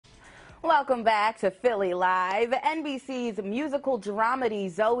Welcome back to Philly Live. NBC's musical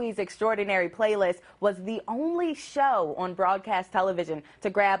dramedy Zoey's Extraordinary Playlist was the only show on broadcast television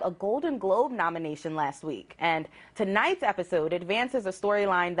to grab a Golden Globe nomination last week. And tonight's episode advances a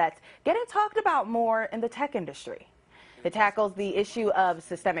storyline that's getting talked about more in the tech industry. It tackles the issue of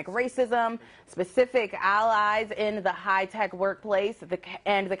systemic racism, specific allies in the high-tech workplace,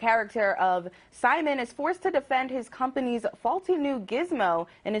 and the character of Simon is forced to defend his company's faulty new gizmo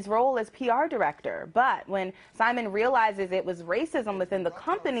in his role as PR director. But when Simon realizes it was racism within the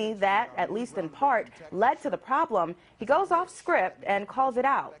company that, at least in part, led to the problem, he goes off script and calls it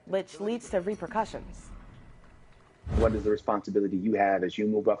out, which leads to repercussions. What is the responsibility you have as you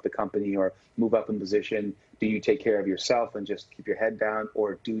move up the company or move up in position? Do you take care of yourself and just keep your head down,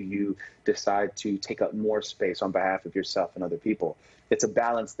 or do you decide to take up more space on behalf of yourself and other people? It's a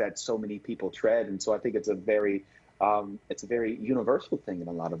balance that so many people tread, and so I think it's a very universal thing in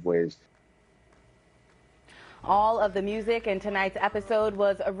a lot of ways. All of the music in tonight's episode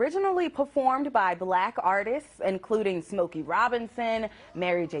was originally performed by Black artists, including Smokey Robinson,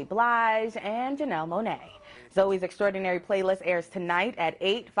 Mary J. Blige, and Janelle Monáe. Zoey's Extraordinary Playlist airs tonight at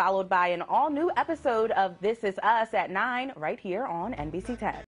 8, followed by an all-new episode of This Is Us at 9, right here on NBC10.